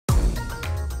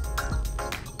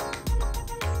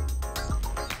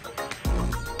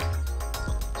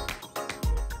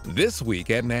This week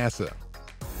at NASA.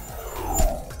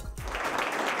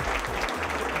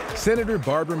 Senator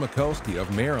Barbara Mikulski of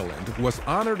Maryland was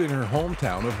honored in her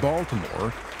hometown of Baltimore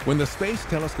when the Space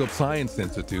Telescope Science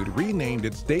Institute renamed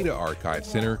its Data Archive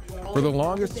Center for the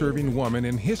longest-serving woman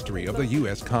in history of the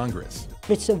U.S. Congress.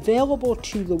 It's available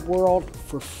to the world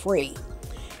for free.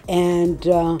 And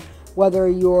whether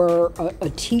you're a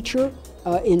teacher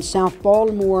in South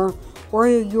Baltimore or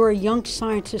you're a young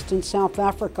scientist in South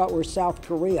Africa or South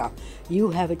Korea, you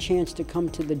have a chance to come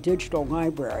to the digital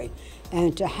library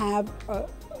and to have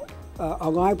a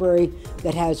library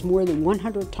that has more than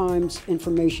 100 times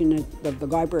information of the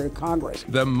Library of Congress.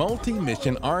 The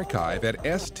Multi-Mission Archive at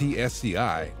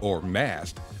STSCI, or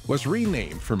MAST, was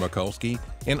renamed for Mikulski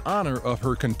in honor of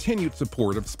her continued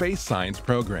support of space science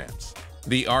programs.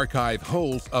 The archive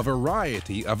holds a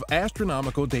variety of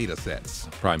astronomical data sets,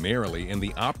 primarily in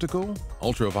the optical,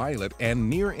 ultraviolet, and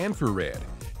near-infrared,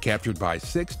 captured by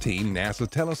 16 NASA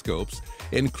telescopes,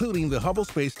 including the Hubble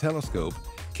Space Telescope,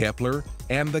 Kepler,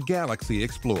 and the Galaxy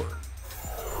Explorer.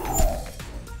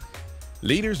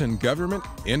 Leaders in government,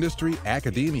 industry,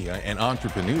 academia, and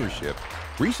entrepreneurship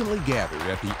recently gathered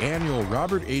at the annual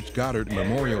Robert H. Goddard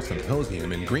Memorial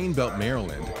Symposium in Greenbelt,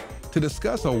 Maryland, to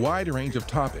discuss a wide range of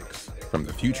topics, from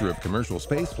the future of commercial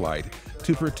spaceflight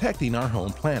to protecting our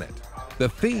home planet. The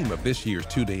theme of this year's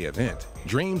two-day event,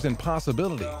 Dreams and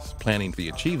Possibilities, Planning the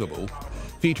Achievable,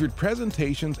 featured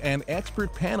presentations and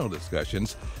expert panel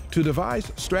discussions to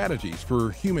devise strategies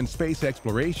for human space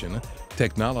exploration,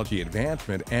 technology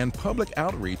advancement, and public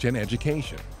outreach and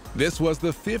education. This was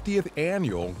the 50th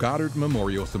annual Goddard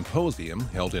Memorial Symposium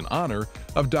held in honor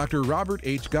of Dr. Robert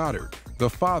H. Goddard, the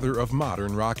father of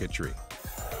modern rocketry.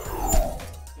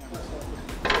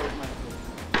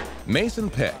 Mason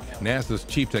Peck, NASA's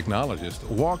chief technologist,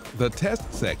 walked the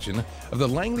test section of the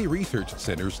Langley Research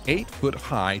Center's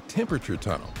 8-foot-high temperature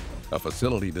tunnel, a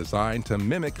facility designed to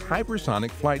mimic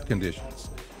hypersonic flight conditions.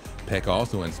 Peck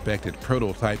also inspected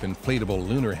prototype inflatable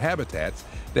lunar habitats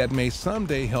that may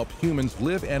someday help humans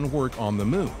live and work on the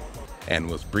moon, and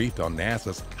was briefed on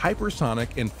NASA's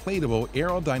hypersonic inflatable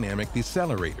aerodynamic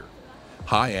decelerator.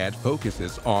 HIAD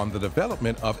focuses on the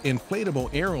development of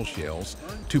inflatable aeroshells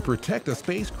to protect a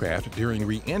spacecraft during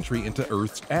re-entry into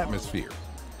Earth's atmosphere.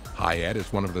 HIAD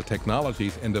is one of the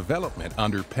technologies in development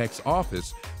under Peck's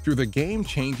office through the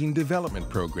Game-Changing Development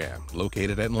Program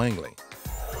located at Langley.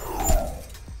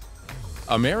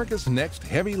 America's next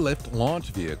heavy-lift launch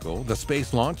vehicle, the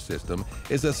Space Launch System,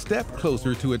 is a step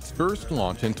closer to its first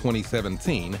launch in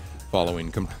 2017,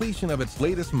 following completion of its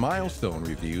latest milestone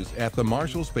reviews at the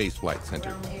Marshall Space Flight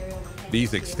Center.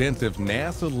 These extensive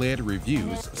NASA-led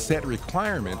reviews set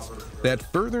requirements that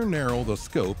further narrow the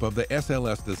scope of the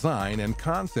SLS design and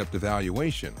concept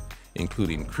evaluation,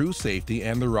 including crew safety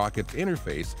and the rocket's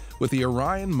interface with the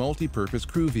Orion Multi-Purpose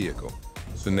Crew Vehicle.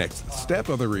 The next step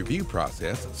of the review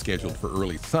process, scheduled for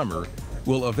early summer,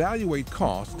 will evaluate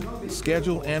cost,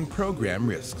 schedule, and program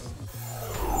risks.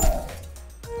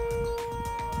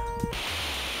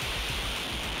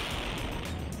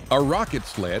 A rocket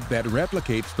sled that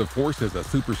replicates the forces a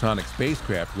supersonic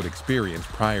spacecraft would experience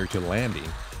prior to landing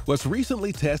was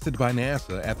recently tested by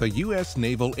NASA at the U.S.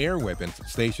 Naval Air Weapons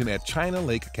Station at China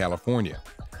Lake, California.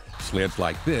 Sleds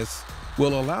like this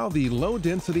will allow the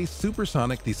Low-Density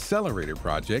Supersonic Decelerator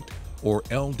Project, or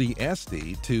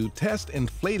LDSD, to test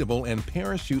inflatable and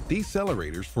parachute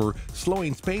decelerators for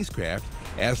slowing spacecraft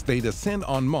as they descend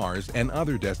on Mars and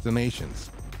other destinations.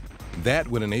 That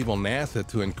would enable NASA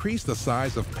to increase the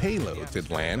size of payloads it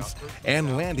lands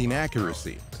and landing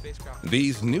accuracy.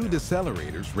 These new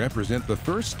decelerators represent the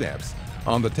first steps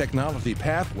on the technology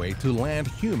pathway to land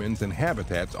humans and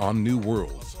habitats on new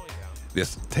worlds.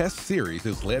 This test series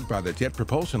is led by the Jet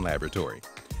Propulsion Laboratory.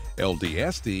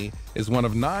 LDSD is one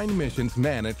of 9 missions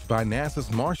managed by NASA's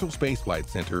Marshall Space Flight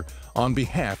Center on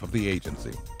behalf of the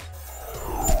agency.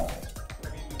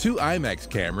 2 IMAX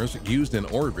cameras used in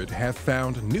orbit have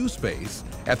found new space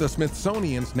at the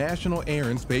Smithsonian's National Air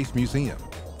and Space Museum.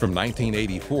 From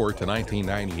 1984 to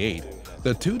 1998,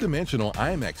 the 2-dimensional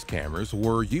IMAX cameras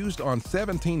were used on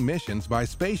 17 missions by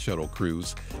space shuttle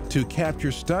crews to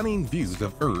capture stunning views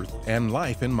of Earth and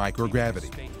life in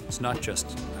microgravity. It's not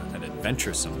just an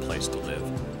adventuresome place to live,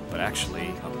 but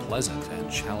actually a pleasant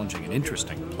and challenging and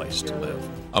interesting place to live.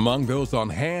 Among those on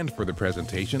hand for the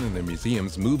presentation in the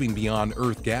museum's Moving Beyond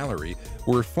Earth gallery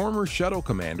were former shuttle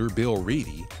commander Bill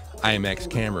Reedy, IMAX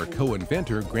camera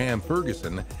co-inventor Graham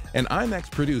Ferguson, and IMAX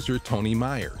producer Tony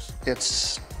Myers.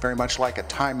 It's very much like a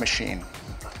time machine.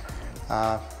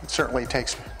 It certainly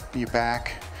takes you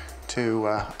back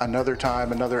to another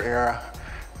time, another era.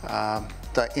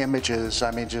 The images,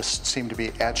 just seem to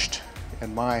be etched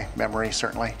in my memory,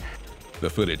 certainly. The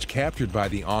footage captured by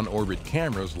the on-orbit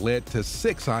cameras led to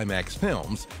 6 IMAX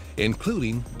films,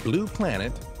 including Blue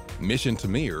Planet, Mission to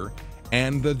Mir,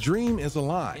 and The Dream is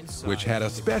Alive, which had a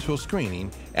special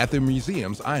screening at the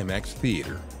museum's IMAX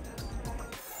theater.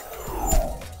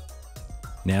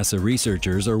 NASA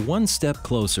researchers are one step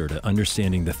closer to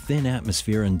understanding the thin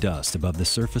atmosphere and dust above the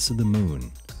surface of the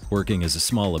Moon. Working as a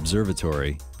small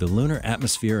observatory, the Lunar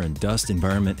Atmosphere and Dust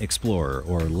Environment Explorer,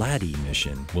 or LADEE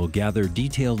mission, will gather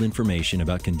detailed information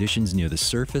about conditions near the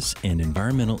surface and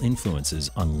environmental influences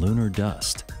on lunar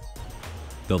dust.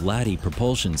 The LADEE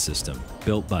propulsion system,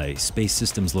 built by Space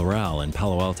Systems Loral in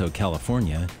Palo Alto,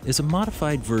 California, is a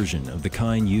modified version of the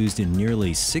kind used in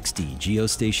nearly 60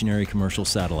 geostationary commercial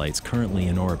satellites currently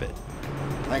in orbit.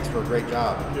 Thanks for a great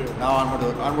job. Now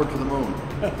onward to the Moon.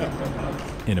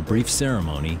 In a brief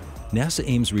ceremony, NASA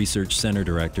Ames Research Center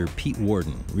Director Pete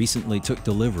Worden recently took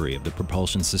delivery of the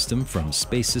propulsion system from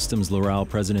Space Systems Loral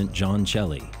President John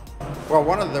Celli. Well,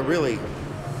 one of the really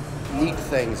neat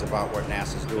things about what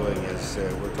NASA's doing is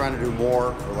we're trying to do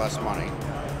more for less money.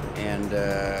 And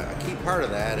a key part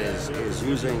of that is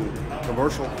using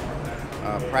commercial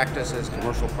practices,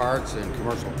 commercial parts, and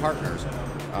commercial partners.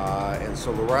 And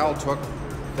so Loral took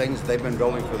things they've been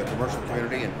building for the commercial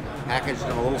community and packaged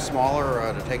them a little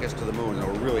smaller to take us to the Moon, and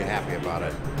we're really happy about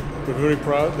it. We're very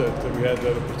proud that we had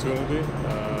that opportunity.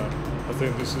 I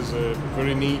think this is a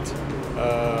very neat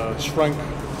shrunk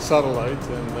satellite,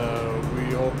 and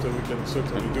we hope that we can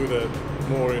certainly do that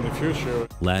more in the future.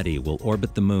 LADEE will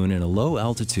orbit the Moon in a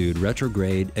low-altitude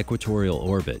retrograde equatorial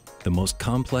orbit, the most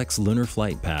complex lunar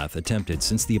flight path attempted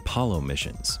since the Apollo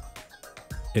missions.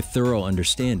 A thorough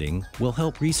understanding will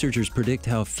help researchers predict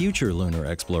how future lunar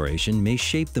exploration may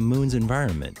shape the Moon's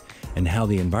environment and how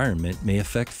the environment may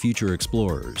affect future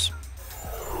explorers.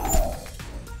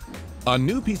 A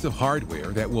new piece of hardware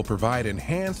that will provide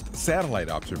enhanced satellite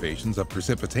observations of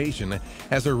precipitation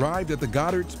has arrived at the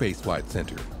Goddard Space Flight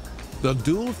Center. The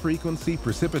Dual-Frequency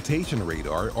Precipitation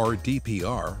Radar, or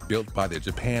DPR, built by the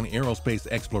Japan Aerospace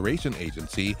Exploration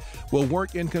Agency, will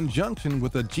work in conjunction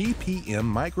with a GPM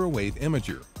microwave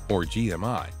imager, or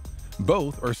GMI.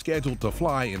 Both are scheduled to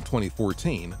fly in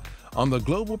 2014 on the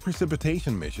Global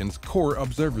Precipitation Mission's core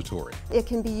observatory. It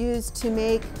can be used to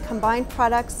make combined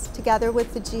products together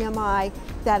with the GMI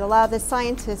that allow the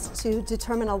scientists to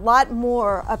determine a lot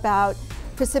more about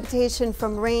precipitation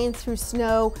from rain through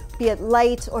snow, be it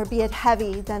light or be it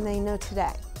heavy, than they know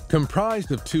today.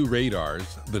 Comprised of 2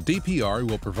 radars, the DPR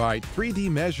will provide 3D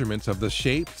measurements of the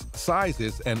shapes,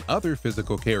 sizes, and other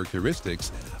physical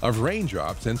characteristics of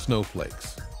raindrops and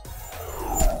snowflakes.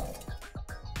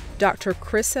 Dr.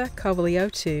 Krissa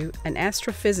Kovaliotou, an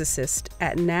astrophysicist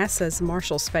at NASA's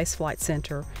Marshall Space Flight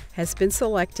Center, has been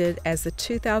selected as the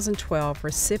 2012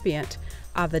 recipient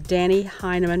of the Danny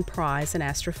Heineman Prize in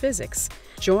Astrophysics,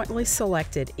 jointly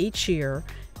selected each year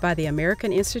by the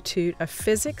American Institute of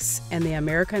Physics and the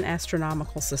American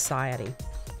Astronomical Society.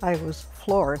 I was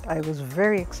floored. I was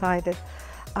very excited.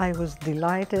 I was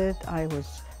delighted. I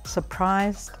was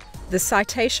surprised. The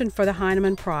citation for the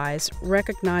Heineman Prize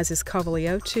recognizes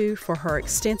Kovaliotou for her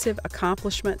extensive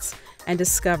accomplishments and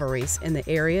discoveries in the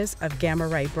areas of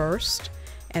gamma-ray burst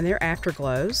and their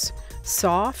afterglows,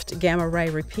 soft gamma-ray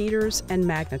repeaters, and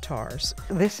magnetars.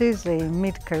 This is a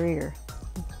mid-career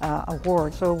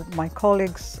award, so my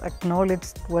colleagues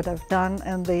acknowledged what I've done,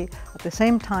 and at the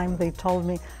same time they told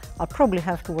me I'll probably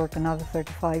have to work another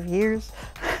 35 years.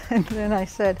 And then I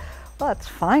said, well, that's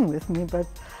fine with me, but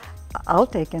I'll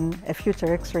take a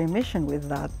future X-ray mission with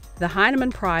that. The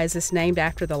Heineman Prize is named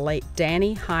after the late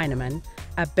Danny Heineman,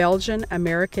 a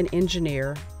Belgian-American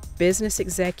engineer, business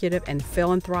executive, and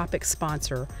philanthropic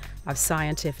sponsor of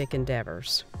scientific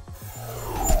endeavors.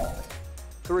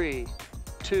 3,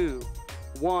 2,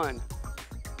 1.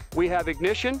 We have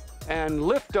ignition and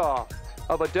liftoff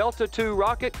of a Delta II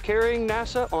rocket carrying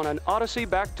NASA on an Odyssey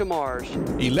back to Mars.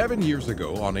 11 years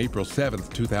ago, on April 7,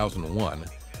 2001,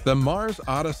 the Mars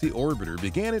Odyssey orbiter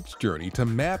began its journey to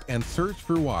map and search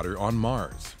for water on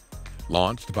Mars.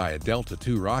 Launched by a Delta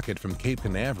II rocket from Cape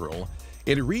Canaveral,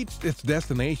 it reached its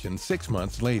destination 6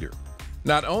 months later.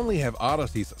 Not only have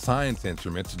Odyssey's science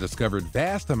instruments discovered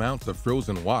vast amounts of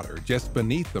frozen water just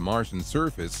beneath the Martian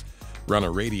surface, run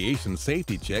a radiation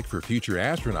safety check for future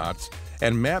astronauts,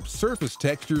 and map surface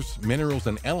textures, minerals,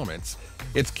 and elements,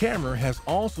 its camera has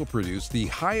also produced the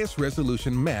highest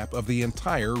resolution map of the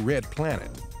entire red planet.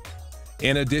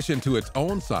 In addition to its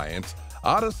own science,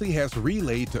 Odyssey has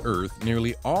relayed to Earth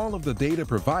nearly all of the data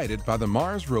provided by the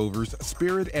Mars rovers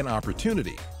Spirit and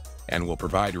Opportunity, and will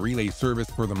provide relay service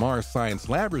for the Mars Science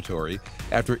Laboratory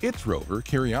after its rover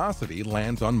Curiosity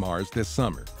lands on Mars this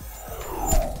summer.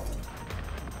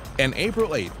 And April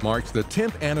 8th marks the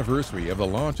 10th anniversary of the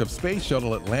launch of Space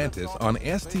Shuttle Atlantis on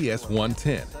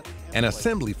STS-110, an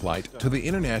assembly flight to the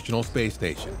International Space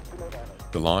Station.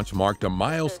 The launch marked a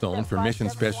milestone for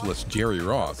mission specialist Jerry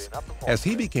Ross, as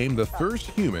he became the first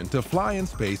human to fly in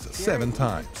space 7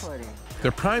 times.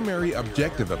 The primary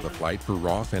objective of the flight for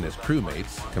Ross and his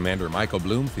crewmates, Commander Michael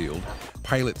Bloomfield,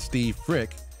 pilot Steve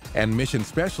Frick, and mission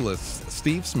specialists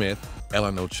Steve Smith,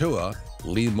 Ellen Ochoa,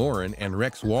 Lee Morin, and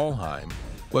Rex Walheim,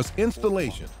 was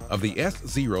installation of the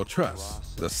S0 truss,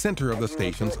 the center of the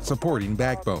station's supporting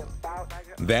backbone.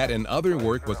 That and other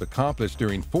work was accomplished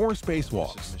during 4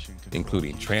 spacewalks,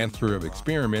 including transfer of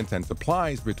experiments and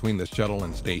supplies between the shuttle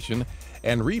and station,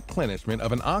 and replenishment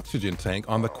of an oxygen tank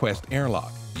on the Quest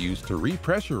airlock, used to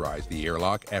repressurize the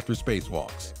airlock after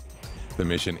spacewalks. The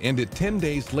mission ended 10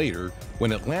 days later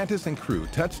when Atlantis and crew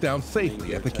touched down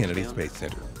safely at the Kennedy Space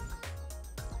Center.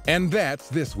 And that's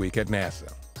This Week at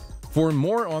NASA. For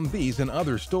more on these and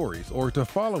other stories, or to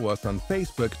follow us on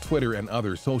Facebook, Twitter, and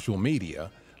other social media,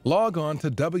 log on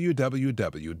to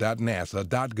www.nasa.gov.